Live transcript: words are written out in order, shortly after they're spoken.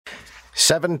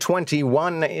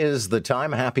7:21 is the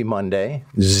time. Happy Monday.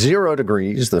 0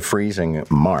 degrees, the freezing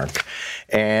mark.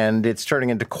 And it's turning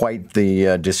into quite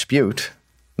the dispute.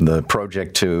 The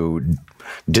project to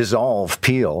dissolve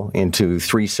Peel into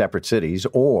 3 separate cities,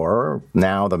 or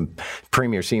now the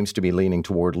Premier seems to be leaning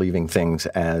toward leaving things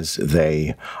as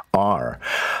they are.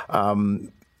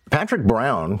 Patrick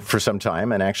Brown, for some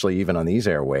time, and actually even on these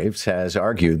airwaves, has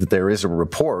argued that there is a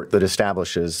report that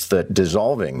establishes that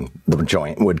dissolving the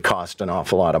joint would cost an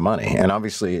awful lot of money. And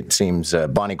obviously it seems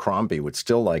Bonnie Crombie would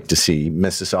still like to see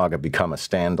Mississauga become a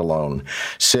standalone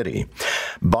city.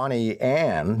 Bonnie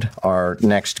and our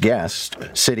next guest,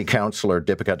 City Councillor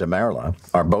Dipika Damerla,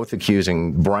 are both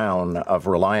accusing Brown of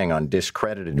relying on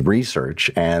discredited research,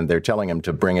 and they're telling him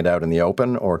to bring it out in the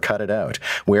open or cut it out.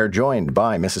 We're joined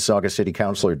by Mississauga City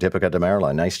Councillor Dipika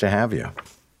Damerla. Nice to have you.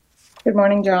 Good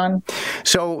morning, John.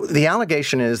 So the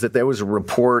allegation is that there was a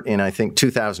report in, I think,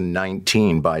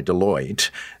 2019 by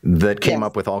Deloitte that came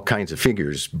up with all kinds of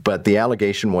figures, but the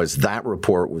allegation was that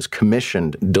report was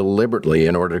commissioned deliberately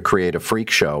in order to create a freak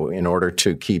show, in order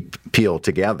to keep Peel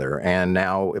together, and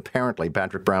now apparently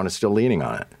Patrick Brown is still leaning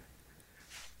on it.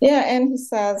 Yeah, and he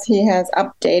says he has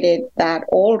updated that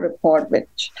old report,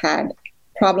 which had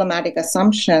problematic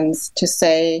assumptions, to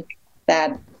say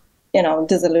that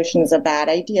dissolution is a bad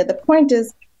idea. The point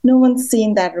is, no one's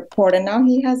seen that report. And now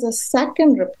he has a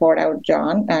second report out,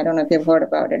 John. I don't know if you've heard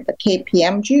about it, the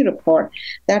KPMG report,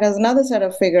 that has another set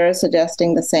of figures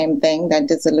suggesting the same thing, that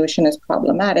dissolution is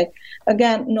problematic.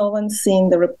 Again, no one's seen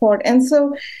the report. And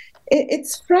so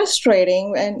it's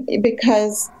frustrating, and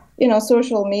because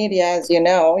social media, as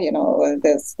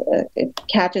it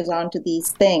catches on to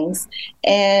these things,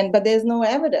 but there's no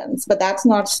evidence. But that's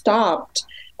not stopped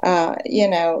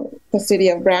the city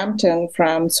of Brampton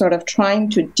from sort of trying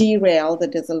to derail the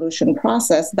dissolution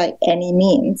process by any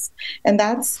means. And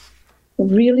that's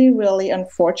really, really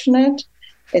unfortunate.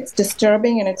 It's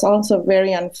disturbing, and it's also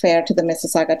very unfair to the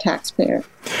Mississauga taxpayer.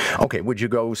 Okay, would you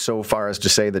go so far as to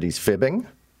say that he's fibbing?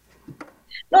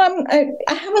 No, I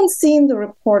haven't seen the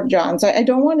report, John, so I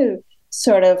don't want to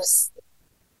sort of...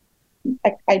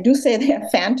 I do say they are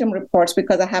phantom reports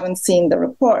because I haven't seen the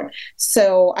report.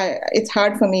 So it's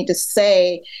hard for me to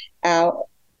say,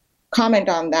 comment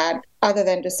on that, other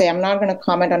than to say I'm not going to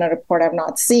comment on a report I've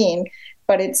not seen.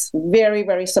 But it's very,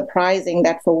 very surprising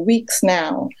that for weeks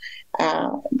now,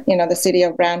 the city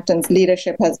of Brampton's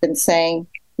leadership has been saying,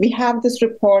 we have this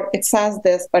report, it says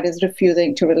this, but is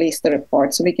refusing to release the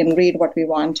report, so we can read what we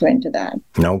want to into that.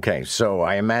 Okay, so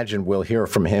I imagine we'll hear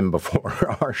from him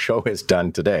before our show is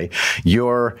done today.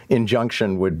 Your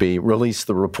injunction would be release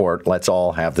the report, let's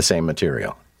all have the same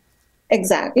material.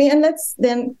 Exactly, and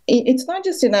it's not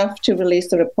just enough to release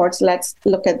the reports, let's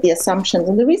look at the assumptions.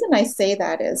 And the reason I say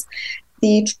that is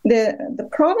the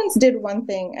province did one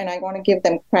thing, and I want to give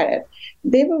them credit.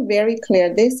 They were very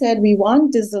clear. They said, we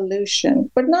want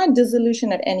dissolution, but not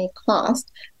dissolution at any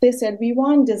cost. They said, we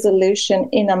want dissolution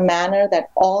in a manner that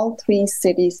all 3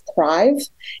 cities thrive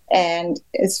and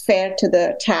is fair to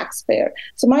the taxpayer.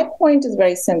 So my point is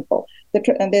very simple.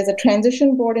 There's a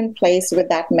transition board in place with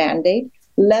that mandate.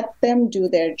 Let them do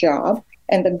their job.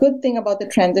 And the good thing about the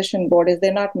transition board is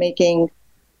they're not making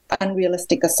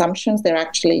unrealistic assumptions. They're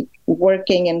actually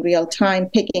working in real time,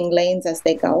 picking lanes as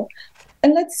they go.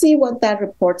 And let's see what that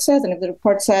report says. And if the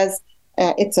report says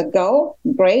it's a go,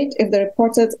 great. If the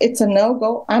report says it's a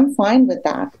no-go, I'm fine with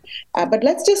that. But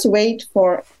let's just wait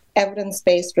for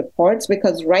evidence-based reports,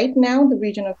 because right now the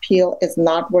region of Peel is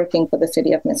not working for the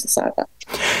city of Mississauga.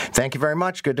 Thank you very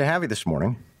much. Good to have you this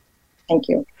morning. Thank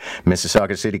you.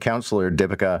 Mississauga City Councillor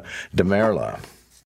Dipika Damerla.